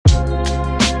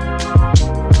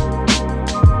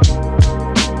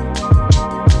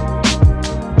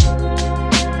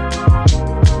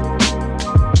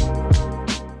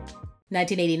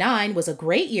1989 was a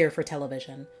great year for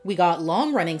television. We got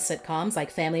long-running sitcoms like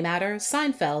Family Matters,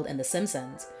 Seinfeld, and The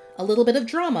Simpsons, a little bit of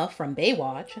drama from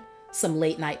Baywatch, some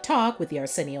late-night talk with the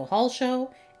Arsenio Hall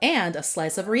Show, and a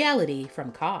slice of reality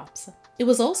from Cops. It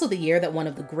was also the year that one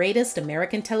of the greatest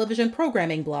American television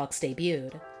programming blocks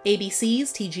debuted.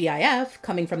 ABC's TGIF,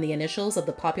 coming from the initials of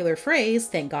the popular phrase,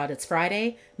 "Thank God It's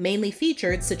Friday," mainly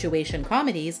featured situation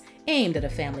comedies aimed at a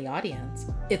family audience.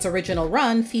 Its original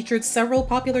run featured several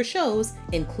popular shows,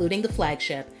 including the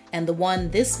flagship, and the one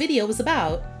this video is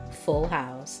about, Full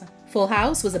House. Full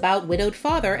House was about widowed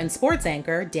father and sports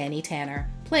anchor Danny Tanner,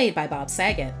 played by Bob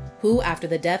Saget, who, after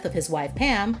the death of his wife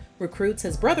Pam, recruits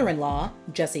his brother-in-law,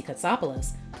 Jesse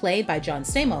Katsopolis, played by John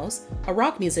Stamos, a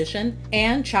rock musician,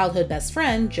 and childhood best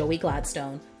friend Joey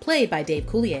Gladstone, played by Dave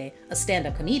Coulier, a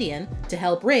stand-up comedian, to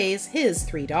help raise his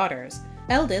 3 daughters.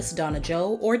 Eldest Donna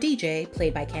Jo, or DJ,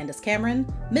 played by Candace Cameron,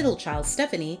 middle child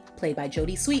Stephanie, played by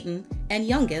Jodie Sweetin, and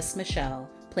youngest Michelle,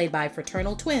 played by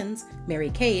fraternal twins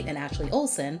Mary-Kate and Ashley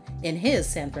Olsen, in his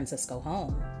San Francisco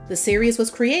home. The series was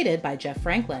created by Jeff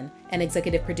Franklin and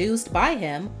executive produced by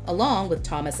him, along with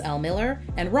Thomas L. Miller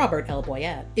and Robert L.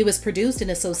 Boyette. It was produced in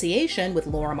association with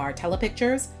Lorimar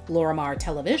Telepictures, Lorimar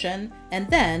Television, and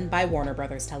then by Warner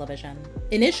Brothers Television.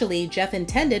 Initially, Jeff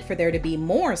intended for there to be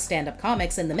more stand-up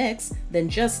comics in the mix than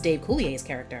just Dave Coulier's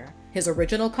character. His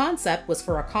original concept was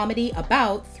for a comedy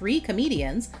about 3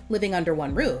 comedians living under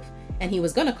one roof, and he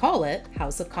was going to call it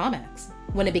House of Comics.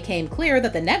 When it became clear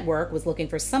that the network was looking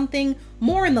for something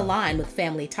more in the line with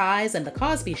Family Ties and The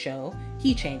Cosby Show,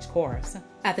 he changed course.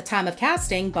 At the time of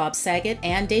casting, Bob Saget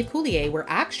and Dave Coulier were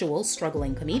actual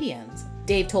struggling comedians.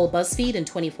 Dave told BuzzFeed in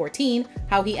 2014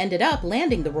 how he ended up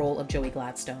landing the role of Joey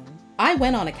Gladstone. "I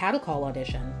went on a cattle call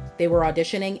audition. They were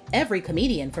auditioning every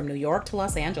comedian from New York to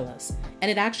Los Angeles,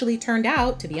 and it actually turned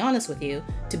out, to be honest with you,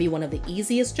 to be one of the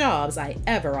easiest jobs I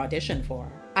ever auditioned for.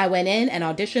 I went in and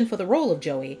auditioned for the role of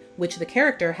Joey, which the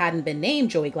character hadn't been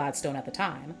named Joey Gladstone at the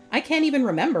time. I can't even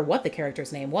remember what the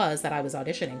character's name was that I was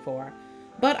auditioning for.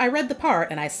 But I read the part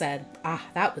and I said,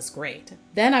 that was great.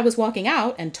 Then I was walking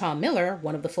out and Tom Miller,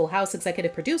 one of the Full House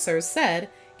executive producers, said,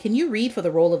 'Can you read for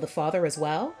the role of the father as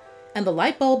well?' And the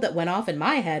light bulb that went off in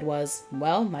my head was,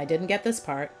 well, I didn't get this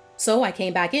part. So I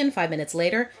came back in 5 minutes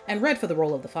later and read for the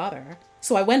role of the father.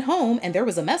 So I went home and there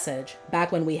was a message,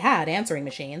 back when we had answering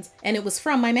machines, and it was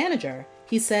from my manager.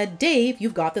 He said, 'Dave,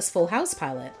 you've got this Full House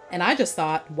pilot.' And I just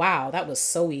thought, wow, that was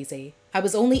so easy. I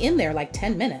was only in there like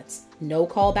 10 minutes. No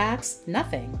callbacks,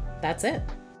 nothing. That's it."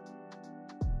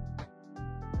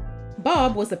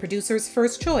 Bob was the producer's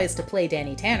first choice to play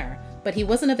Danny Tanner, but he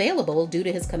wasn't available due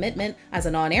to his commitment as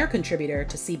an on-air contributor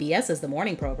to CBS's The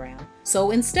Morning Program.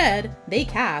 So instead, they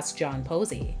cast John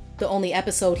Posey. The only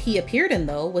episode he appeared in,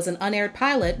 though, was an unaired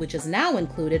pilot which is now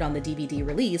included on the DVD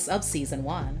release of Season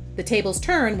 1. The tables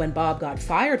turned when Bob got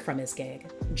fired from his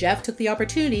gig. Jeff took the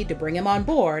opportunity to bring him on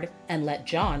board and let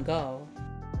John go.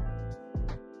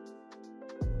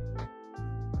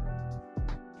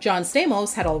 John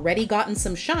Stamos had already gotten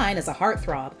some shine as a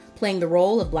heartthrob, playing the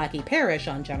role of Blackie Parrish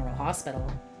on General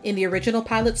Hospital. In the original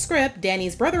pilot script,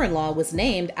 Danny's brother-in-law was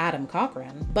named Adam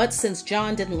Cochran, but since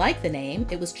John didn't like the name,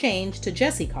 it was changed to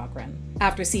Jesse Cochran.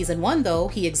 After Season 1, though,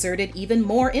 he exerted even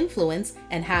more influence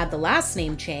and had the last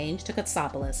name changed to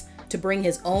Katsopolis to bring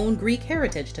his own Greek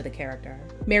heritage to the character.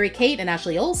 Mary-Kate and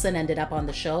Ashley Olsen ended up on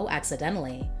the show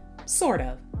accidentally. Sort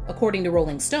of. According to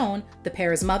Rolling Stone, the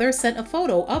pair's mother sent a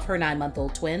photo of her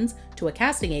 9-month-old twins to a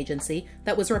casting agency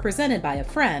that was represented by a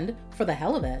friend for the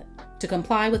hell of it. To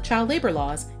comply with child labor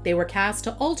laws, they were cast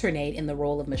to alternate in the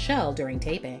role of Michelle during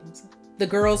tapings. The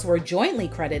girls were jointly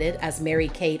credited as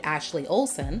Mary-Kate Ashley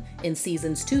Olsen in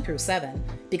seasons 2 through 7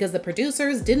 because the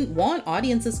producers didn't want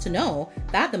audiences to know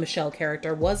that the Michelle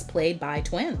character was played by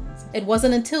twins. It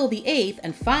wasn't until the 8th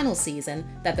and final season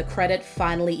that the credit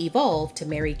finally evolved to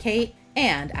Mary-Kate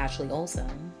and Ashley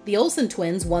Olsen. The Olsen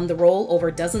twins won the role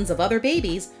over dozens of other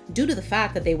babies due to the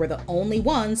fact that they were the only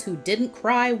ones who didn't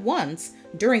cry once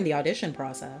during the audition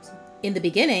process. In the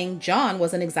beginning, John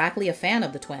wasn't exactly a fan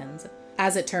of the twins.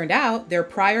 As it turned out, their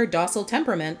prior docile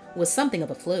temperament was something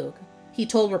of a fluke. He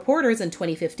told reporters in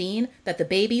 2015 that the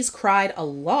babies cried a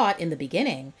lot in the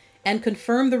beginning and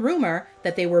confirmed the rumor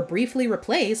that they were briefly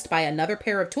replaced by another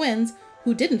pair of twins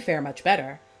who didn't fare much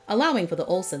better, allowing for the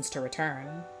Olsens to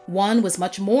return. One was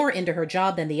much more into her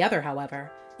job than the other,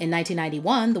 however. In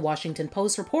 1991, the Washington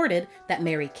Post reported that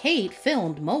Mary-Kate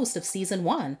filmed most of Season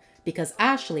 1 because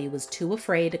Ashley was too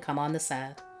afraid to come on the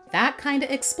set. That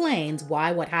kinda explains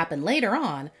why what happened later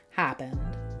on happened.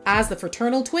 As the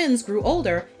fraternal twins grew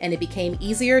older and it became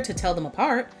easier to tell them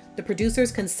apart, the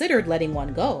producers considered letting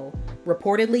one go,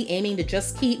 reportedly aiming to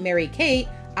just keep Mary-Kate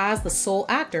as the sole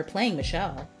actor playing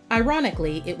Michelle.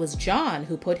 Ironically, it was John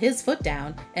who put his foot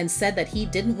down and said that he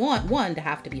didn't want one to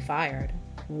have to be fired.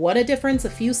 What a difference a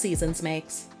few seasons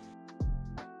makes.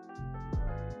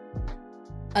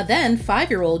 A then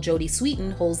 5-year-old Jodie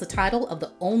Sweetin holds the title of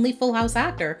the only Full House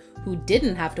actor who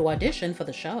didn't have to audition for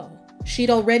the show.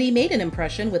 She'd already made an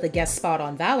impression with a guest spot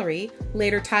on Valerie,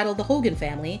 later titled The Hogan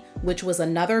Family, which was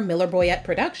another Miller Boyett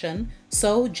production,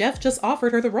 so Jeff just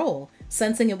offered her the role,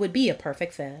 sensing it would be a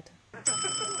perfect fit.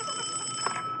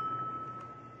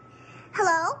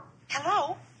 Hello?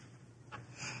 Hello?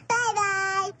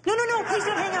 Bye-bye. No, please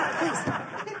don't hang up,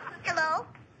 please. Hello?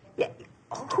 Yeah.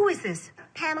 Who is this?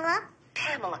 Pamela?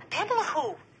 Pamela. Pamela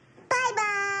who?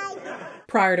 Bye-bye.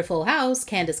 Prior to Full House,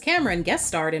 Candace Cameron guest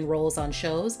starred in roles on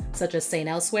shows such as St.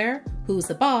 Elsewhere, Who's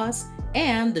the Boss,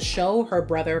 and the show her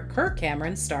brother Kirk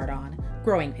Cameron starred on,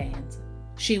 Growing Pains.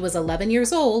 She was 11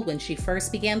 years old when she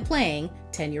first began playing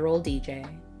 10-year-old DJ.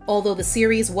 Although the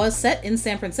series was set in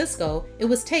San Francisco, it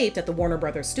was taped at the Warner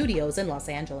Brothers Studios in Los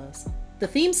Angeles. The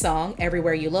theme song,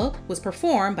 Everywhere You Look, was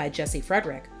performed by Jesse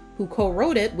Frederick, who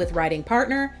co-wrote it with writing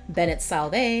partner Bennett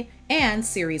Salve and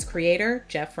series creator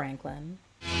Jeff Franklin.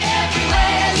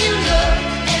 Everywhere you look,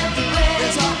 everywhere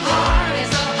there's a heart,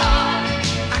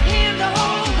 a hand to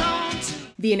hold on to.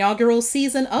 The inaugural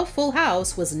season of Full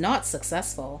House was not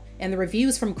successful, and the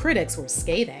reviews from critics were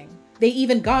scathing. They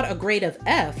even got a grade of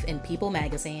F in People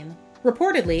magazine.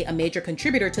 Reportedly, a major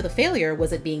contributor to the failure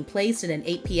was it being placed in an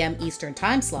 8 p.m. Eastern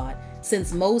time slot,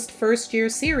 since most first-year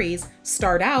series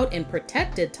start out in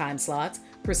protected time slots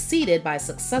preceded by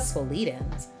successful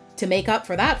lead-ins. To make up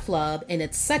for that flub, in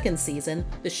its second season,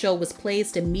 the show was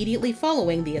placed immediately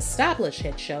following the established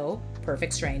hit show,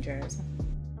 Perfect Strangers.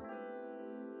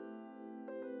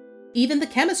 Even the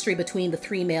chemistry between the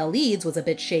 3 male leads was a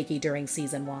bit shaky during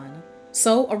season 1.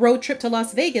 So a road trip to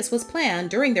Las Vegas was planned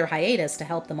during their hiatus to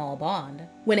help them all bond.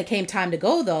 When it came time to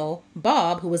go though,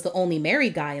 Bob, who was the only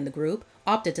married guy in the group,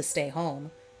 opted to stay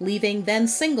home, leaving then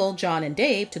single John and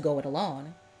Dave to go it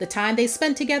alone. The time they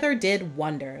spent together did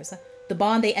wonders. The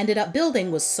bond they ended up building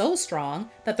was so strong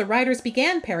that the writers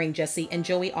began pairing Jesse and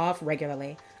Joey off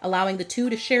regularly, allowing the two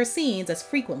to share scenes as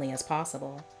frequently as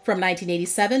possible. From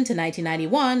 1987 to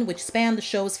 1991, which spanned the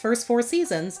show's first 4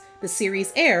 seasons, the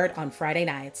series aired on Friday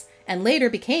nights, and later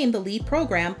became the lead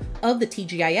program of the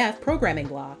TGIF programming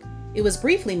block. It was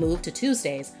briefly moved to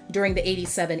Tuesdays during the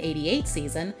 87-88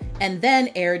 season, and then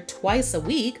aired twice a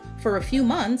week for a few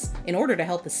months in order to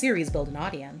help the series build an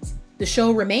audience. The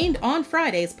show remained on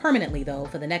Fridays permanently though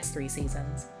for the next 3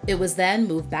 seasons. It was then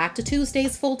moved back to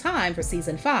Tuesdays full-time for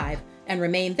season 5, and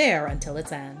remained there until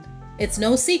its end. It's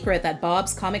no secret that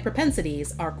Bob's comic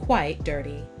propensities are quite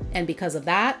dirty, and because of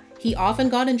that, he often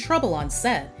got in trouble on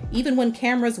set, even when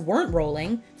cameras weren't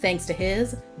rolling, thanks to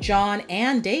his, John,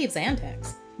 and Dave's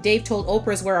antics. Dave told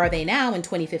Oprah's Where Are They Now in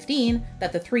 2015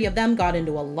 that the 3 of them got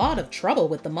into a lot of trouble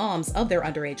with the moms of their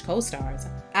underage co-stars.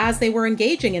 As they were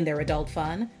engaging in their adult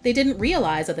fun, they didn't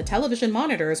realize that the television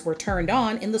monitors were turned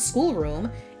on in the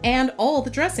schoolroom and all the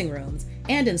dressing rooms,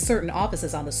 and in certain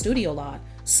offices on the studio lot,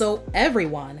 so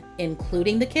everyone,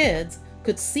 including the kids,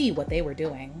 could see what they were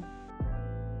doing.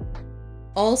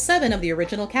 All 7 of the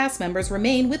original cast members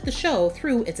remained with the show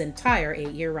through its entire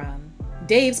 8-year run.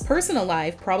 Dave's personal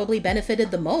life probably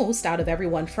benefited the most out of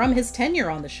everyone from his tenure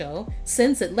on the show,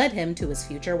 since it led him to his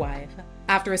future wife.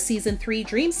 After a season 3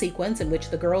 dream sequence in which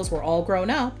the girls were all grown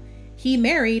up, he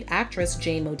married actress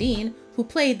Jane Modine, who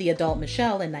played the adult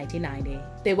Michelle in 1990.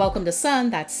 They welcomed a son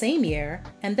that same year,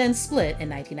 and then split in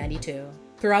 1992.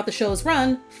 Throughout the show's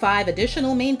run, 5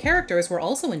 additional main characters were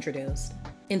also introduced.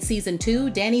 In season 2,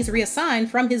 Danny's reassigned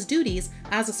from his duties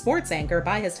as a sports anchor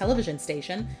by his television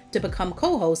station to become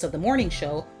co-host of the morning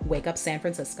show Wake Up San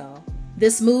Francisco.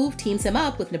 This move teams him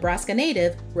up with Nebraska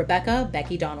native Rebecca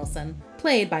 "Becky" Donaldson,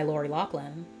 played by Lori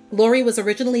Loughlin. Lori was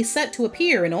originally set to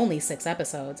appear in only 6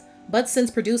 episodes, but since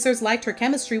producers liked her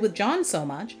chemistry with John so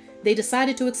much, they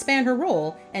decided to expand her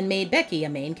role and made Becky a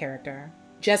main character.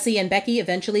 Jesse and Becky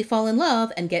eventually fall in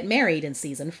love and get married in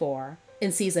season 4.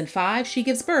 In season 5, she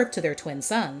gives birth to their twin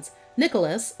sons,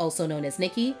 Nicholas, also known as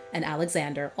Nicky, and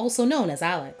Alexander, also known as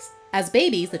Alex. As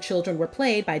babies, the children were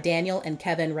played by Daniel and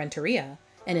Kevin Renteria,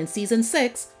 and in season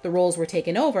 6, the roles were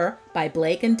taken over by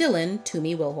Blake and Dylan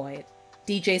Toomey Wilhoit.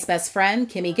 DJ's best friend,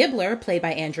 Kimmy Gibbler, played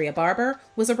by Andrea Barber,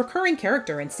 was a recurring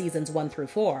character in seasons 1 through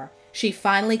 4. She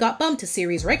finally got bumped to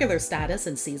series regular status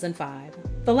in season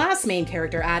 5. The last main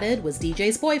character added was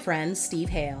DJ's boyfriend, Steve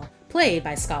Hale, played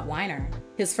by Scott Weiner.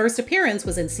 His first appearance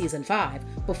was in season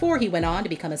 5, before he went on to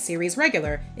become a series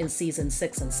regular in seasons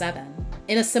 6 and 7.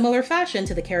 In a similar fashion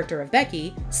to the character of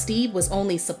Becky, Steve was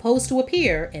only supposed to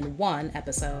appear in 1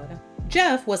 episode.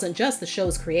 Jeff wasn't just the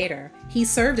show's creator, he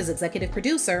served as executive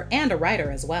producer and a writer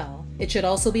as well. It should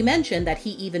also be mentioned that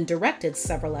he even directed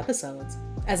several episodes.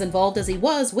 As involved as he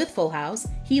was with Full House,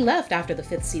 he left after the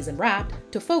 5th season wrapped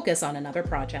to focus on another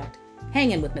project,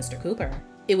 Hangin' with Mr. Cooper.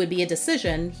 It would be a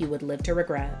decision he would live to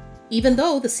regret. Even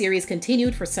though the series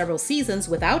continued for several seasons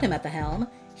without him at the helm,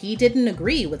 he didn't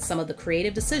agree with some of the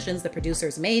creative decisions the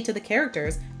producers made to the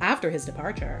characters after his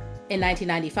departure. In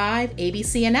 1995,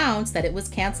 ABC announced that it was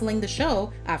canceling the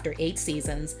show after 8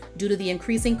 seasons due to the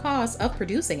increasing costs of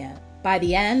producing it. By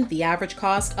the end, the average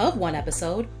cost of one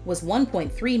episode was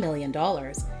 $1.3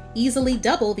 million, easily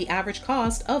double the average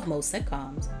cost of most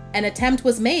sitcoms. An attempt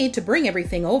was made to bring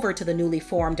everything over to the newly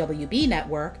formed WB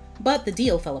network, but the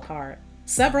deal fell apart.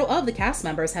 Several of the cast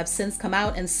members have since come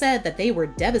out and said that they were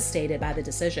devastated by the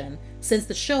decision, since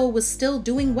the show was still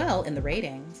doing well in the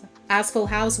ratings. As Full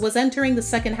House was entering the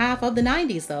second half of the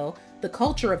 90s though, the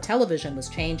culture of television was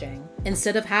changing.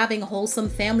 Instead of having wholesome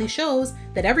family shows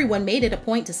that everyone made it a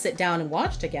point to sit down and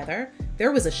watch together,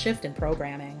 there was a shift in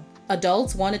programming.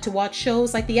 Adults wanted to watch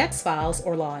shows like The X-Files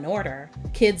or Law & Order.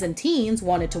 Kids and teens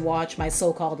wanted to watch My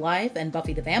So-Called Life and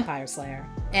Buffy the Vampire Slayer.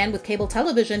 And with cable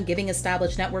television giving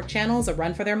established network channels a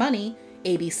run for their money,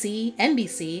 ABC,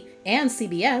 NBC, and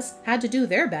CBS had to do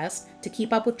their best to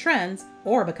keep up with trends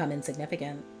or become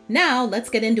insignificant. Now let's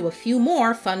get into a few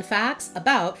more fun facts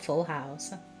about Full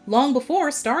House. Long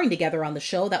before starring together on the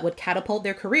show that would catapult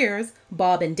their careers,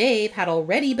 Bob and Dave had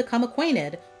already become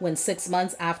acquainted when 6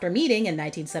 months after meeting in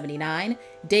 1979,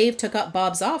 Dave took up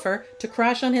Bob's offer to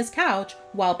crash on his couch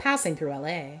while passing through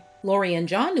LA. Laurie and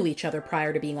John knew each other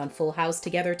prior to being on Full House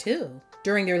together too.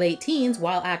 During their late teens,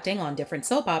 while acting on different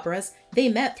soap operas, they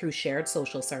met through shared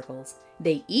social circles.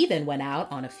 They even went out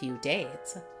on a few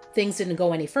dates. Things didn't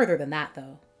go any further than that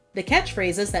though. The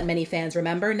catchphrases that many fans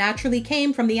remember naturally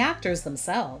came from the actors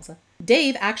themselves.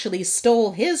 Dave actually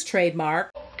stole his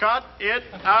trademark, "Cut it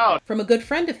out," from a good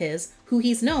friend of his who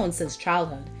he's known since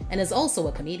childhood and is also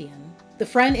a comedian. The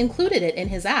friend included it in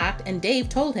his act and Dave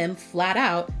told him flat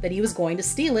out that he was going to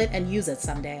steal it and use it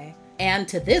someday. And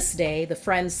to this day, the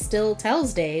friend still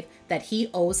tells Dave that he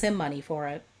owes him money for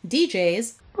it.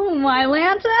 DJ's "Oh my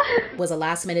Lanta" was a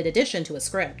last-minute addition to a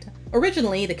script.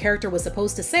 Originally, the character was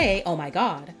supposed to say, "Oh my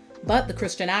God," but the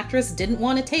Christian actress didn't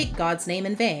want to take God's name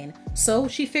in vain, so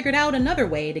she figured out another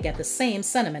way to get the same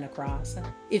sentiment across.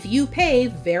 If you pay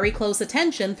very close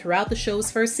attention throughout the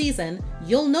show's first season,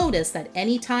 you'll notice that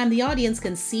anytime the audience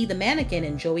can see the mannequin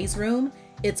in Joey's room,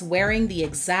 it's wearing the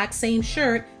exact same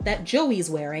shirt that Joey's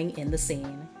wearing in the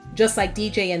scene. Just like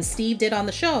DJ and Steve did on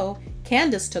the show,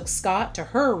 Candace took Scott to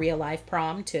her real-life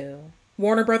prom too.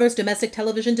 Warner Brothers Domestic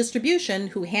Television Distribution,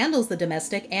 who handles the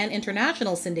domestic and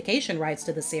international syndication rights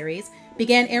to the series,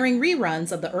 began airing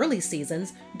reruns of the early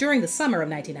seasons during the summer of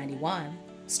 1991.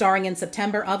 Starring in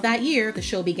September of that year, the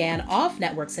show began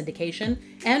off-network syndication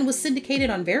and was syndicated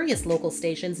on various local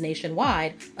stations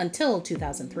nationwide until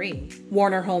 2003.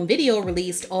 Warner Home Video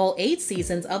released all 8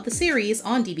 seasons of the series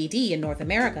on DVD in North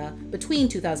America between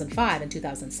 2005 and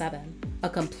 2007. A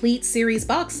complete series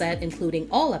box set, including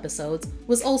all episodes,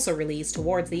 was also released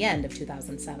towards the end of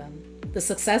 2007. The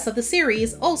success of the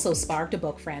series also sparked a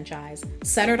book franchise,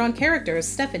 centered on characters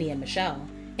Stephanie and Michelle,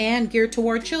 and geared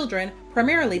toward children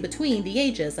primarily between the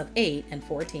ages of 8 and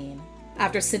 14.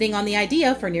 After sitting on the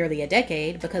idea for nearly a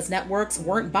decade because networks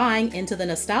weren't buying into the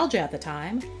nostalgia at the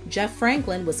time, Jeff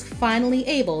Franklin was finally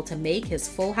able to make his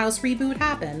Full House reboot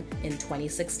happen in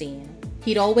 2016.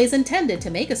 He'd always intended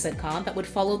to make a sitcom that would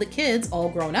follow the kids all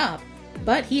grown up,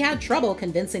 but he had trouble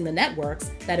convincing the networks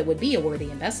that it would be a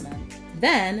worthy investment.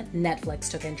 Then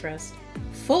Netflix took interest.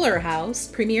 Fuller House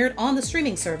premiered on the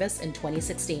streaming service in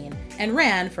 2016 and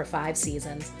ran for 5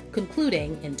 seasons,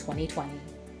 concluding in 2020.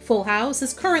 Full House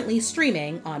is currently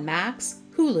streaming on Max,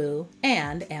 Hulu,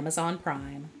 and Amazon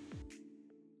Prime.